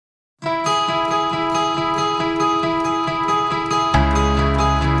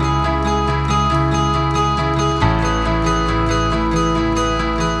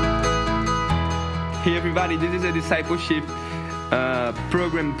Discipleship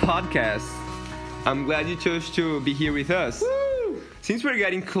Program podcast. I'm glad you chose to be here with us. Woo! Since we're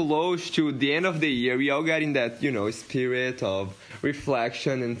getting close to the end of the year, we all got in that, spirit of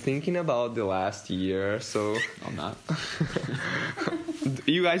reflection and thinking about the last year. So I'm not.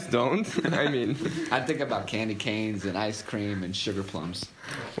 You guys don't? I mean, I think about candy canes and ice cream and sugar plums.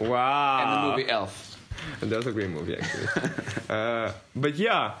 Wow. And the movie Elf. That was a great movie, actually. But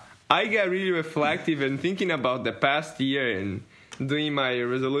yeah, I got really reflective and thinking about the past year and doing my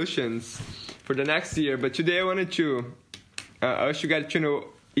resolutions for the next year. But today I wanted to us to get to know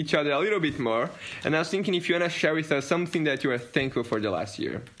each other a little bit more. And I was thinking if you want to share with us something that you are thankful for the last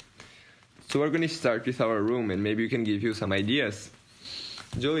year. So we're going to start with our room and maybe we can give you some ideas.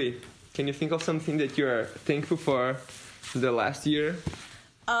 Julie, can you think of something that you are thankful for the last year?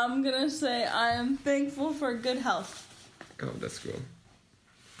 I'm gonna say I am thankful for good health. Oh, that's cool.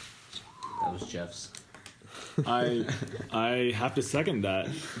 That was Jeff's. I have to second that.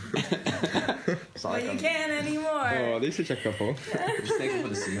 But you can't anymore. Oh, they're such a couple. Just thankful for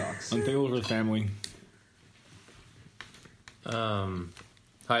the Seahawks. I'm thankful for the family.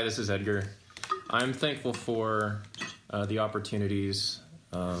 Hi, this is Edgar. I'm thankful for the opportunities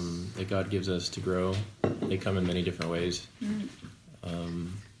that God gives us to grow. They come in many different ways.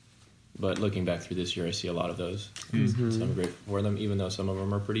 But looking back through this year, I see a lot of those. Mm-hmm. So I'm grateful for them, even though some of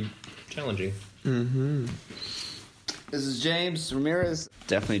them are pretty challenging. Mm-hmm. This is James Ramirez.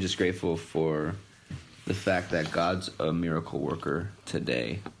 Definitely just grateful for the fact that God's a miracle worker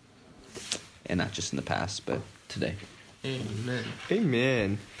today. And not just in the past, but today. Amen.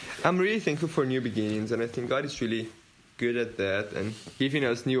 Amen. I'm really thankful for new beginnings, and I think God is really good at that and giving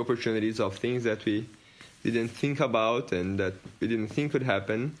us new opportunities of things that we didn't think about and that we didn't think could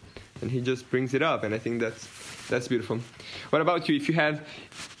happen, and He just brings it up, and I think that's beautiful. What about you? If you have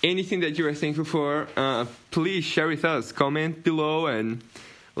anything that you are thankful for, please share with us. Comment below and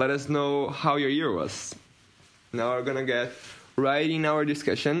let us know how your year was. Now we're gonna get right in our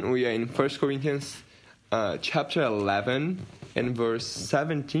discussion. We are in 1 Corinthians chapter 11 and verse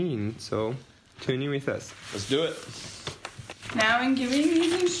 17. So tune in with us. Let's do it. Now in giving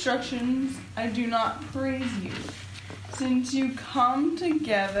these instructions, I do not praise you, since you come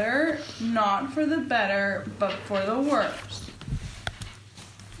together not for the better, but for the worse.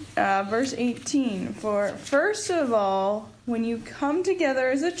 Verse 18, for first of all, when you come together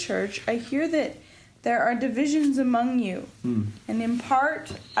as a church, I hear that there are divisions among you, and in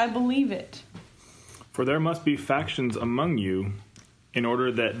part I believe it. For there must be factions among you, in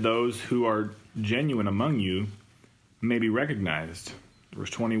order that those who are genuine among you may be recognized. Verse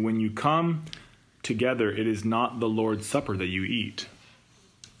 20, when you come together, it is not the Lord's Supper that you eat.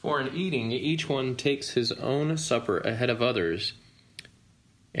 For in eating, each one takes his own supper ahead of others,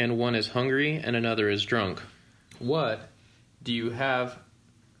 and one is hungry and another is drunk. What? Do you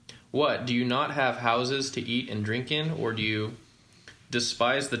not have houses to eat and drink in, or do you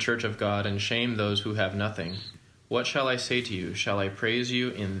despise the church of God and shame those who have nothing? What shall I say to you? Shall I praise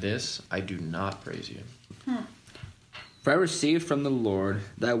you in this? I do not praise you. For I received from the Lord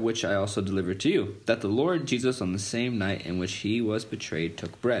that which I also delivered to you, that the Lord Jesus on the same night in which he was betrayed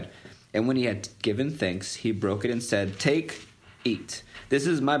took bread. And when he had given thanks, he broke it and said, take, eat. This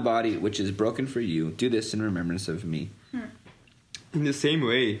is my body which is broken for you. Do this in remembrance of me. In the same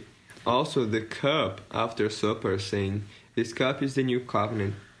way, also the cup after supper, saying, this cup is the new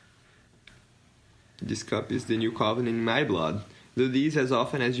covenant. This cup is the new covenant in my blood. Do this as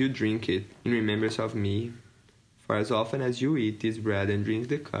often as you drink it, in remembrance of me. For as often as you eat this bread and drink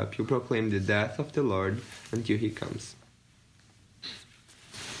the cup, you proclaim the death of the Lord until he comes.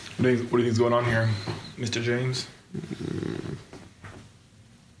 What do you think is going on here, Mr. James?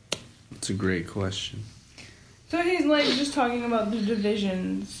 That's a great question. So he's just talking about the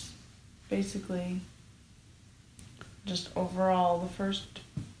divisions, basically. Just overall, the first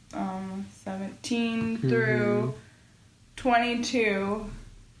 17 through 22.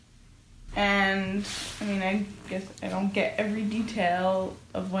 And, I guess I don't get every detail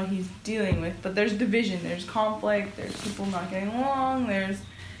of what he's dealing with, but there's division, there's conflict, there's people not getting along, there's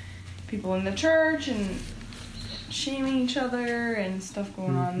people in the church and shaming each other and stuff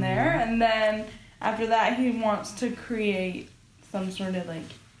going on there. And then after that, he wants to create some sort of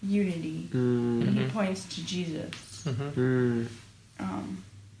unity. And he points to Jesus.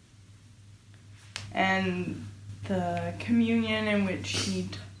 And the communion in which he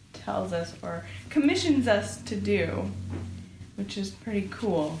tells us or commissions us to do, which is pretty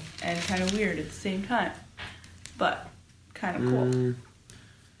cool and kind of weird at the same time, but kind of cool. And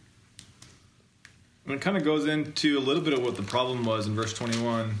it kind of goes into a little bit of what the problem was in verse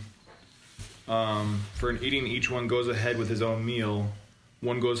 21. For in eating, each one goes ahead with his own meal.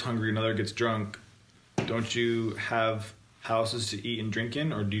 One goes hungry, another gets drunk. Don't you have houses to eat and drink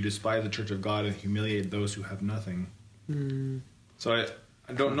in, or do you despise the church of God and humiliate those who have nothing? So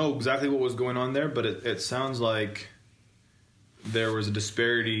I don't know exactly what was going on there, but it sounds like there was a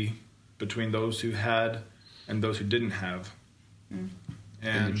disparity between those who had and those who didn't have. In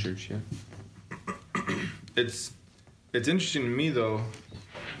And the church, yeah. it's interesting to me though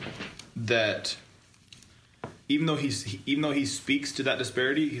that even though he speaks to that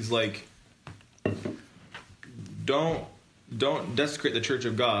disparity, he's like, don't desecrate the church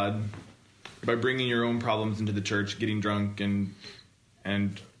of God by bringing your own problems into the church, getting drunk and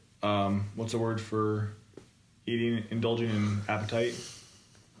what's the word for eating, indulging in appetite?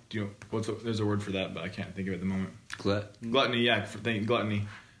 Do you know, there's a word for that, but I can't think of it at the moment. Gluttony, yeah, gluttony.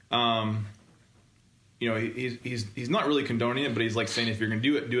 You know, he's not really condoning it, but he's like saying if you're going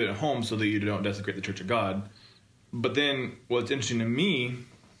to do it at home so that you don't desecrate the church of God. But then what's interesting to me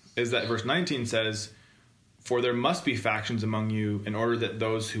is that verse 19 says, "For there must be factions among you in order that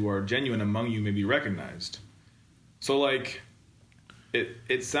those who are genuine among you may be recognized." So like,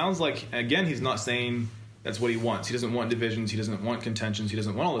 it sounds like, again, he's not saying that's what he wants. He doesn't want divisions. He doesn't want contentions. He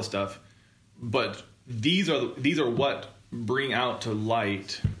doesn't want all this stuff. But these are what bring out to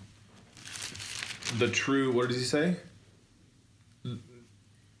light the true, what does he say?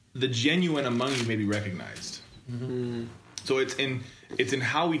 The genuine among you may be recognized. Mm-hmm. So it's in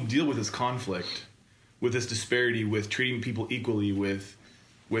how we deal with this conflict, with this disparity, with treating people equally, with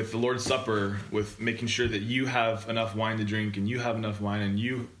the Lord's Supper, with making sure that you have enough wine to drink and you have enough wine and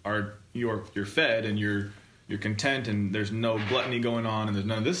you're fed and you're content and there's no gluttony going on and there's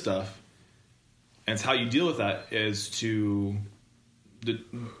none of this stuff. And it's how you deal with that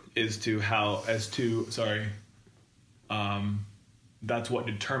that's what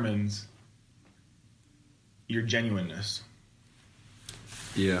determines your genuineness.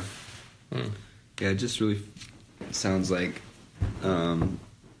 Yeah. Yeah, it just really sounds like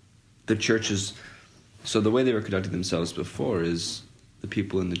the churches. So the way they were conducting themselves before is the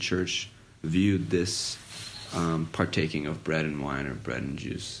people in the church viewed this partaking of bread and wine or bread and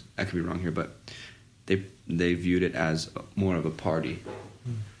juice. I could be wrong here, but they viewed it as more of a party.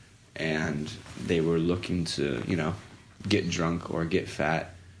 And they were looking to, get drunk or get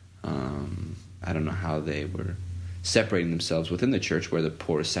fat. I don't know how they were separating themselves within the church, where the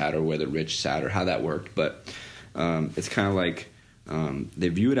poor sat or where the rich sat or how that worked. But it's kind of like they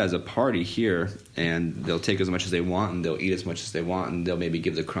view it as a party here, and they'll take as much as they want and they'll eat as much as they want and they'll maybe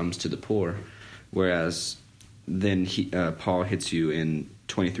give the crumbs to the poor. Whereas then Paul hits you in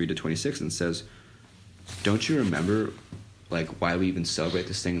 23 to 26 and says, don't you remember why we even celebrate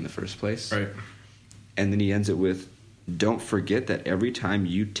this thing in the first place? Right. And then he ends it with, don't forget that every time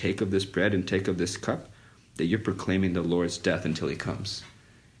you take of this bread and take of this cup, that you're proclaiming the Lord's death until he comes.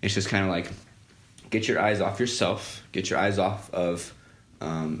 It's just kind of like, get your eyes off yourself, get your eyes off of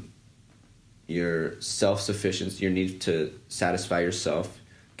your self-sufficiency, your need to satisfy yourself,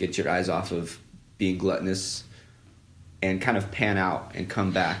 get your eyes off of being gluttonous, and kind of pan out and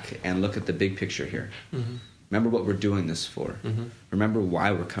come back and look at the big picture here. Mm-hmm. Remember what we're doing this for. Mm-hmm. Remember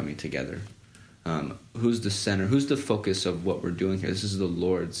why we're coming together. Who's the center? Who's the focus of what we're doing here? This is the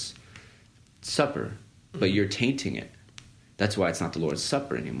Lord's Supper, but you're tainting it. That's why it's not the Lord's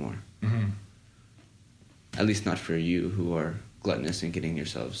Supper anymore. Mm-hmm. At least not for you who are gluttonous and getting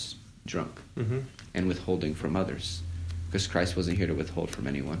yourselves drunk and withholding from others, because Christ wasn't here to withhold from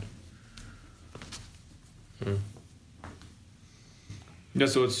anyone. Yeah,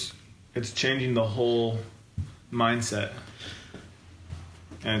 so it's changing the whole mindset,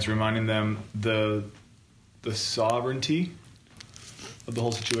 and it's reminding them the sovereignty of the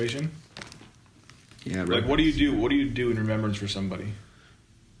whole situation. Yeah, like what do you do? What do you do in remembrance for somebody?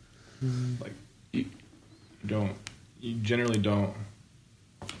 Like you generally don't.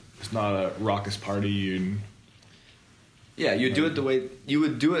 It's not a raucous party. Yeah, you do it the way you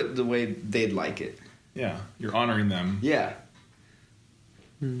would do it the way they'd like it. Yeah, you're honoring them. Yeah.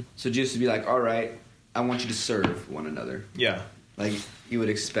 So Jesus would be like, all right, I want you to serve one another. Yeah. Like you would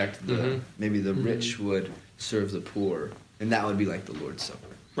expect maybe the rich would serve the poor, and that would be like the Lord's Supper.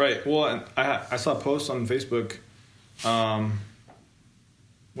 Right. Well, I saw a post on Facebook.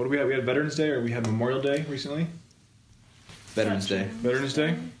 What do we have? We had Veterans Day, or we had Memorial Day recently? Veterans Day. Veterans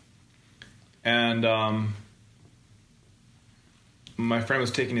Day. And my friend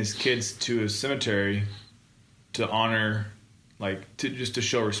was taking his kids to a cemetery to honor, just to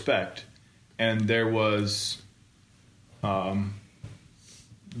show respect. And there was, someone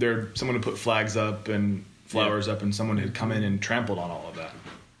had put flags up and flowers up, and someone had come in and trampled on all of that.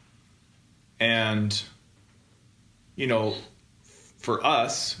 And, you know, for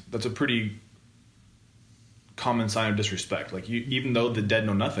us, that's a pretty common sign of disrespect. Like, even though the dead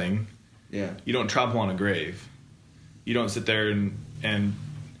know nothing, you don't trample on a grave. You don't sit there and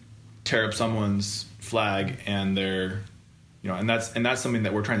tear up someone's flag and their, you know, and that's something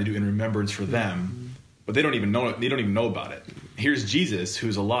that we're trying to do in remembrance for them, but they don't even know it. They don't even know about it. Here's Jesus,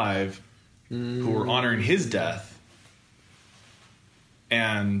 who's alive, who we're honoring his death.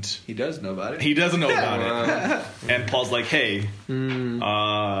 And he does know about it. He doesn't know about it. And Paul's like, hey,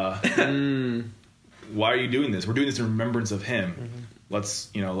 why are you doing this? We're doing this in remembrance of him. Let's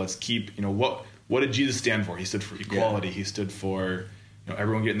keep, what did Jesus stand for? He stood for equality. He stood for,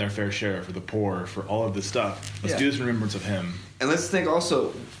 everyone getting their fair share, for the poor, for all of this stuff. Let's do this in remembrance of him. And let's think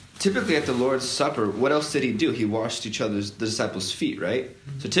also, typically at the Lord's Supper, what else did he do? He washed the disciples' feet, right?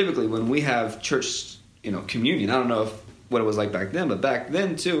 So typically when we have church, communion, I don't know what it was like back then, but back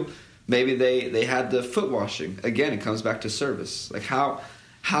then too, maybe they had the foot washing. Again, it comes back to service. Like how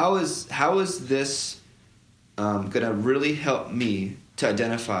is this going to really help me to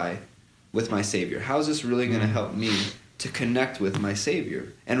identify with my Savior? How is this really going to help me to connect with my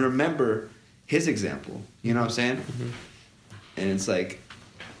Savior and remember his example? You know what I'm saying? And it's like,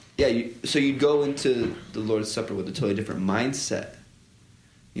 so you'd go into the Lord's Supper with a totally different mindset,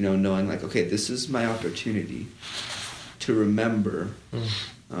 knowing like, okay, this is my opportunity to remember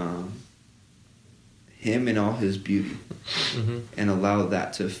him in all his beauty and allow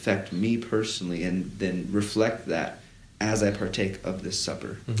that to affect me personally, and then reflect that as I partake of this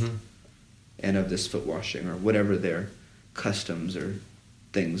supper and of this foot washing or whatever their customs or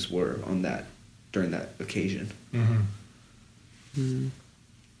things were during that occasion. I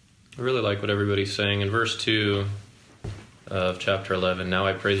really like what everybody's saying. In verse 2 of chapter 11, now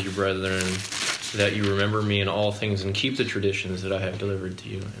I praise you, brethren, that you remember me in all things and keep the traditions that I have delivered to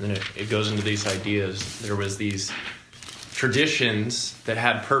you. And then it goes into these ideas. There was these traditions that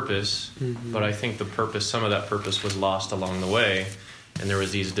had purpose, but I think some of that purpose was lost along the way. And there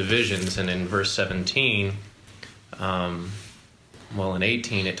was these divisions. And in verse 17, in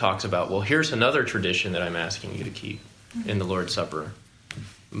 18, it talks about, well, here's another tradition that I'm asking you to keep in the Lord's Supper.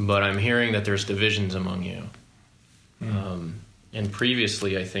 But I'm hearing that there's divisions among you. And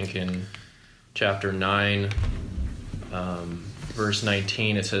previously, I think in chapter 9, verse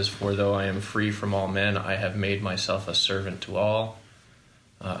 19, it says, for though I am free from all men, I have made myself a servant to all.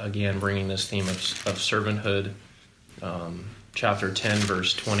 Again, bringing this theme of servanthood. Chapter 10,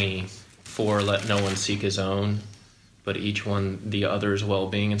 verse 24, let no one seek his own, but each one the other's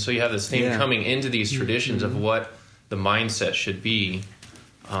well-being. And so you have this theme coming into these traditions of what the mindset should be.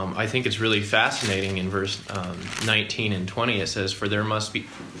 I think it's really fascinating in verse 19 and 20. It says, for there must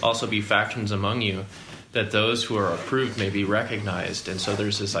also be factions among you, that those who are approved may be recognized. And so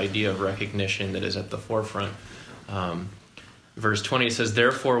there's this idea of recognition that is at the forefront. Verse 20 says,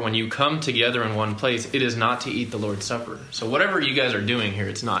 therefore, when you come together in one place, it is not to eat the Lord's Supper. So whatever you guys are doing here,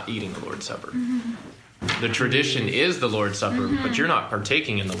 it's not eating the Lord's Supper. The tradition is the Lord's Supper, but you're not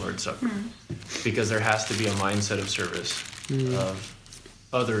partaking in the Lord's Supper because there has to be a mindset of service, of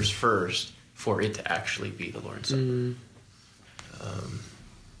others first, for it to actually be the Lord's Supper.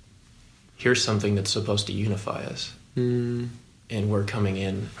 Here's something that's supposed to unify us. And we're coming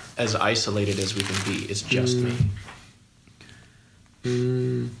in as isolated as we can be. It's just me.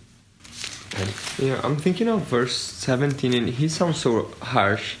 I'm thinking of verse 17, and he sounds so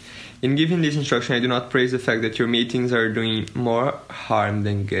harsh. In giving this instruction, I do not praise the fact that your meetings are doing more harm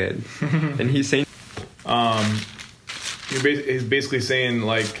than good. And he's saying... He's basically saying,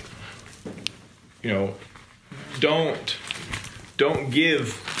 like, don't give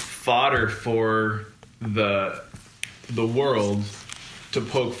fodder for the world to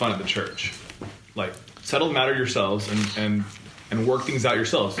poke fun at the church. Like, settle the matter yourselves and work things out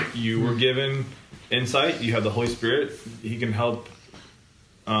yourselves. You were given insight. You have the Holy Spirit. He can help,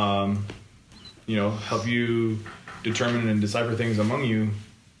 help you determine and decipher things among you.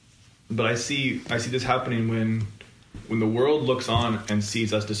 But I see this happening when the world looks on and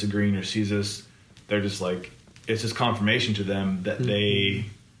sees us disagreeing or sees us, they're just like, it's just confirmation to them that they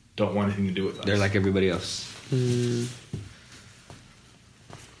don't want anything to do with us. They're like everybody else.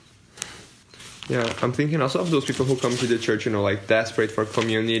 Yeah, I'm thinking also of those people who come to the church, like desperate for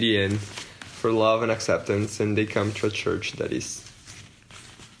community and for love and acceptance, and they come to a church that is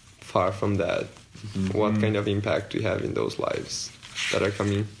far from that. What kind of impact do we have in those lives that are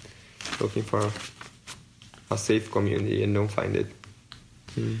coming looking for a safe community and don't find it?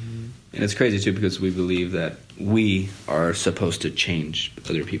 And it's crazy too, because we believe that we are supposed to change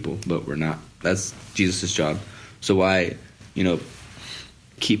other people, but we're not. That's Jesus' job. So why,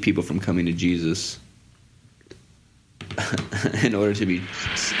 keep people from coming to Jesus in order to be,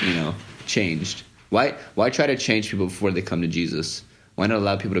 changed? Why try to change people before they come to Jesus? Why not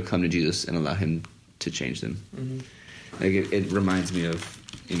allow people to come to Jesus and allow him to change them? Mm-hmm. Like it reminds me of,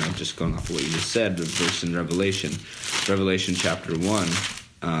 just going off of what you just said, the verse in Revelation. Revelation chapter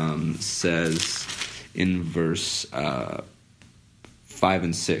 1 says in verse 5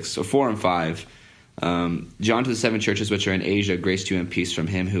 and 6, or 4 and 5, John to the 7 churches which are in Asia, grace to you and peace from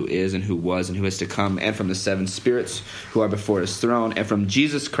him who is and who was and who is to come, and from the 7 spirits who are before his throne, and from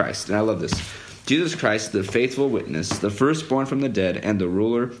Jesus Christ. And I love this. Jesus Christ, the faithful witness, the firstborn from the dead, and the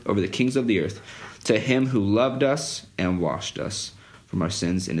ruler over the kings of the earth, to him who loved us and washed us from our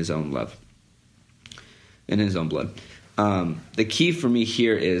sins in his own love, in his own blood. The key for me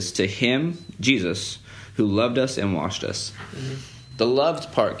here is to him, Jesus, who loved us and washed us. Mm-hmm. The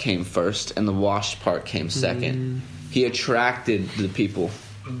loved part came first, and the washed part came second. Mm-hmm. He attracted the people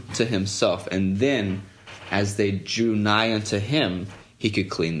to himself, and then, as they drew nigh unto him, he could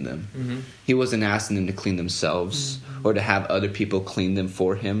clean them. Mm-hmm. He wasn't asking them to clean themselves or to have other people clean them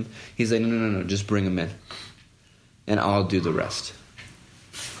for him. He's like, no, just bring them in, and I'll do the rest.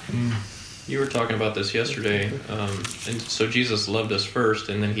 You were talking about this yesterday, and so Jesus loved us first,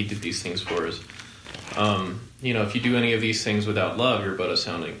 and then he did these things for us. If you do any of these things without love, you're but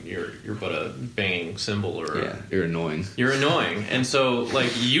a banging cymbal, or you're annoying. You're annoying, and so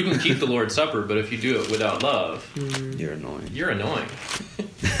you can keep the Lord's Supper, but if you do it without love, you're annoying. You're annoying.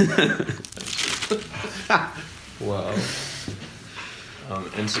 Wow.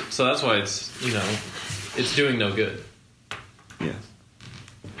 And so that's why it's doing no good. Yeah.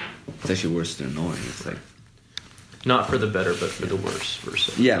 It's actually worse than annoying. It's like not for the better, but for the worse.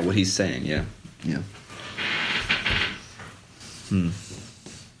 Verse. Yeah, what he's saying. Yeah. We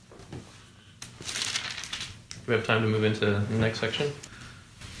have time to move into the next section.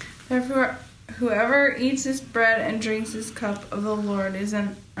 Therefore, whoever eats this bread and drinks this cup of the Lord is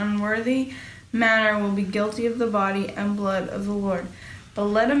an unworthy manner will be guilty of the body and blood of the Lord. But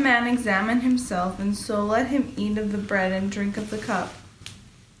let a man examine himself, and so let him eat of the bread and drink of the cup.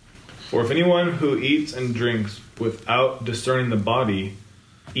 For if anyone who eats and drinks without discerning the body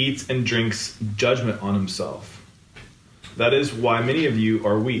eats and drinks judgment on himself. That is why many of you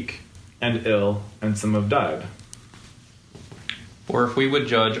are weak and ill, and some have died. For if we would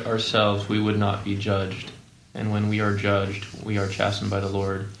judge ourselves, we would not be judged. And when we are judged, we are chastened by the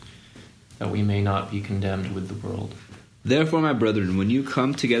Lord, that we may not be condemned with the world. Therefore, my brethren, when you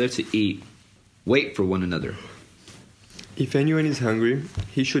come together to eat, wait for one another. If anyone is hungry,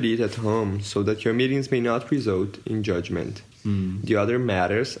 he should eat at home, so that your meetings may not result in judgment. The other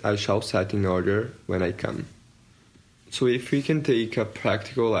matters I shall set in order when I come. So if we can take a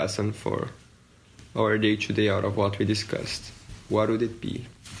practical lesson for our day-to-day out of what we discussed, what would it be?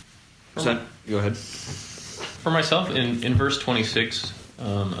 Son, go ahead. For myself, in verse 26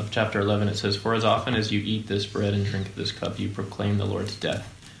 of chapter 11, it says, For as often as you eat this bread and drink this cup, you proclaim the Lord's death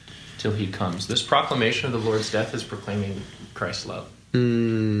till he comes. This proclamation of the Lord's death is proclaiming Christ's love.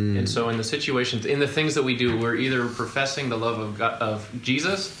 And so in the situations, in the things that we do, we're either professing the love of God, of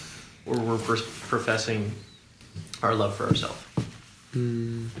Jesus, or we're professing our love for ourselves.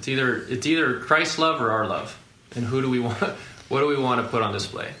 It's either Christ's love or our love. And what do we want to put on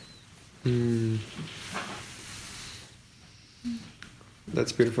display?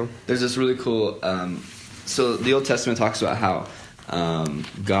 That's beautiful. There's this really cool so the Old Testament talks about how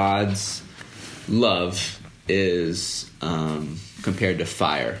God's love is compared to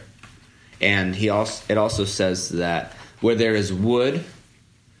fire, and it also says that where there is wood,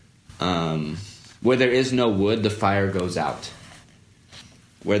 where there is no wood, the fire goes out.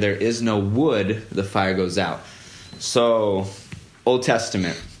 Where there is no wood, the fire goes out. So, Old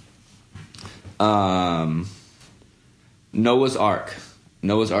Testament, Noah's Ark.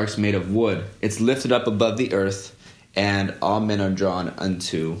 Noah's Ark's made of wood. It's lifted up above the earth, and all men are drawn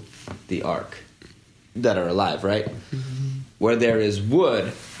unto the ark that are alive, right? Where there is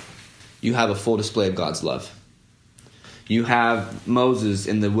wood, you have a full display of God's love. You have Moses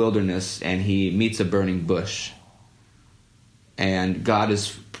in the wilderness, and he meets a burning bush. And God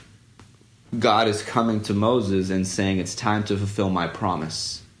is coming to Moses and saying, it's time to fulfill my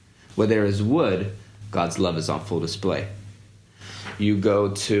promise. Where there is wood, God's love is on full display. You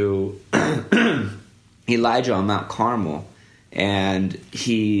go to Elijah on Mount Carmel, and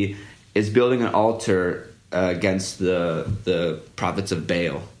he is building an altar against the prophets of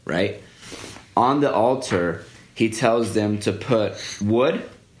Baal, right? On the altar, he tells them to put wood,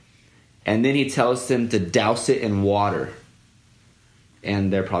 and then he tells them to douse it in water.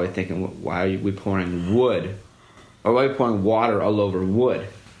 And they're probably thinking, why are we pouring wood Or why are we pouring water all over wood?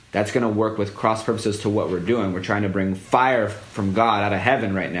 That's going to work with cross purposes to what we're doing. We're trying to bring fire from God out of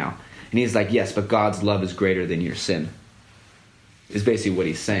heaven right now. And he's like, yes, but God's love is greater than your sin. Is basically what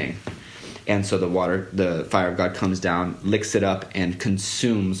he's saying. And so the fire of God comes down, licks it up, and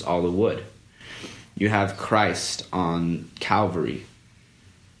consumes all the wood. You have Christ on Calvary,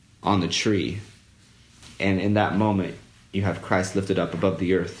 on the tree. And in that moment, you have Christ lifted up above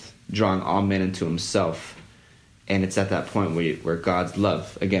the earth, drawing all men into himself. And it's at that point where God's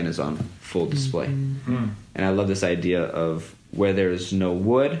love, again, is on full display. Mm-hmm. And I love this idea of where there is no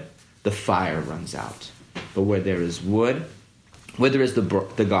wood, the fire runs out. But where there is wood, where there is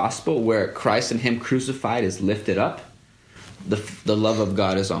the gospel, where Christ and him crucified is lifted up, the love of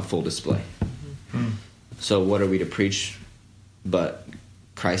God is on full display. Mm-hmm. So what are we to preach but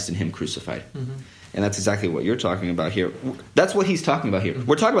Christ and him crucified? Mm-hmm. And that's exactly what you're talking about here. That's what he's talking about here.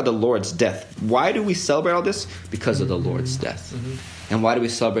 We're talking about the Lord's death. Why do we celebrate all this? Because of the Lord's death. Mm-hmm. And why do we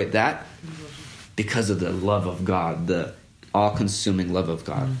celebrate that? Because of the love of God, the all-consuming love of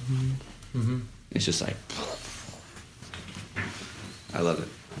God. Mm-hmm. Mm-hmm. It's just like, I love it.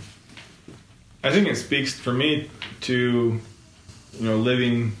 I think it speaks for me to,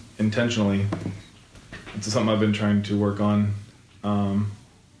 living intentionally. It's something I've been trying to work on.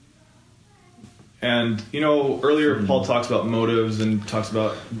 And, earlier Paul talks about motives and talks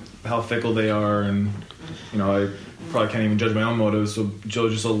about how fickle they are. And, I probably can't even judge my own motives. So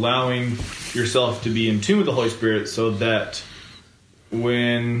just allowing yourself to be in tune with the Holy Spirit so that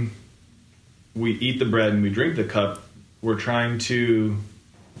when we eat the bread and we drink the cup, we're trying to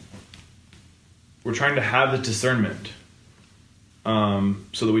have the discernment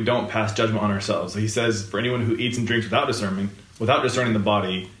so that we don't pass judgment on ourselves. So he says, for anyone who eats and drinks without discerning the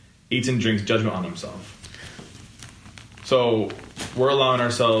body, eats and drinks judgment on himself. So we're allowing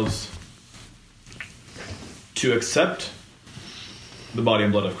ourselves to accept the body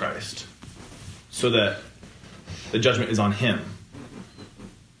and blood of Christ so that the judgment is on him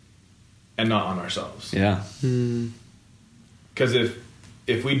and not on ourselves. Yeah. Because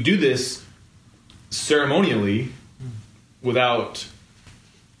if we do this ceremonially without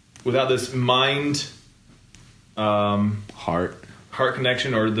this mind heart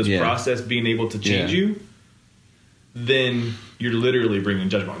connection or this process being able to change you, then you're literally bringing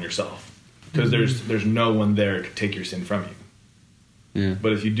judgment on yourself because there's no one there to take your sin from you. Yeah.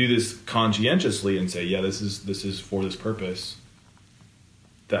 But if you do this conscientiously and say, this is for this purpose,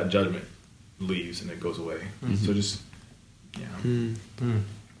 that judgment leaves and it goes away. Mm-hmm. So just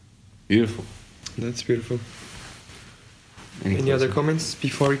beautiful. That's beautiful. Any other comments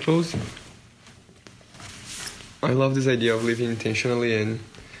before we close? I love this idea of living intentionally, and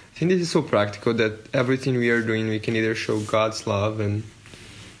I think this is so practical that everything we are doing, we can either show God's love and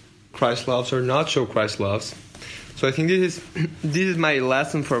Christ's loves or not show Christ's loves. So I think this is my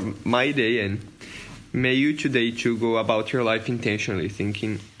lesson for my day, and may you today to go about your life intentionally,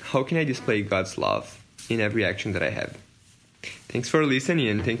 thinking, how can I display God's love in every action that I have? Thanks for listening,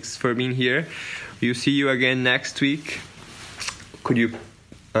 and thanks for being here. We'll see you again next week. Could you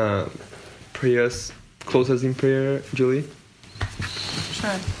close us in prayer, Julie?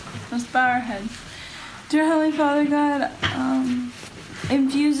 Sure. Let's bow our heads. Dear Heavenly Father God,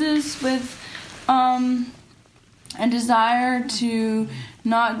 infuse us with a desire to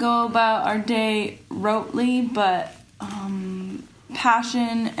not go about our day rotely, but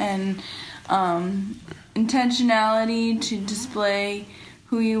passion and intentionality to display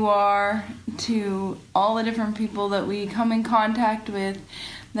who you are to all the different people that we come in contact with.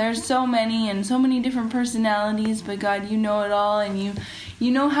 There's so many and so many different personalities, but God, you know it all, and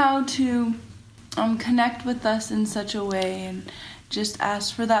you know how to connect with us in such a way, and just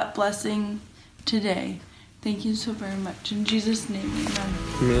ask for that blessing today. Thank you so very much. In Jesus' name, amen.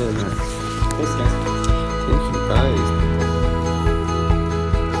 Amen. Thanks, guys.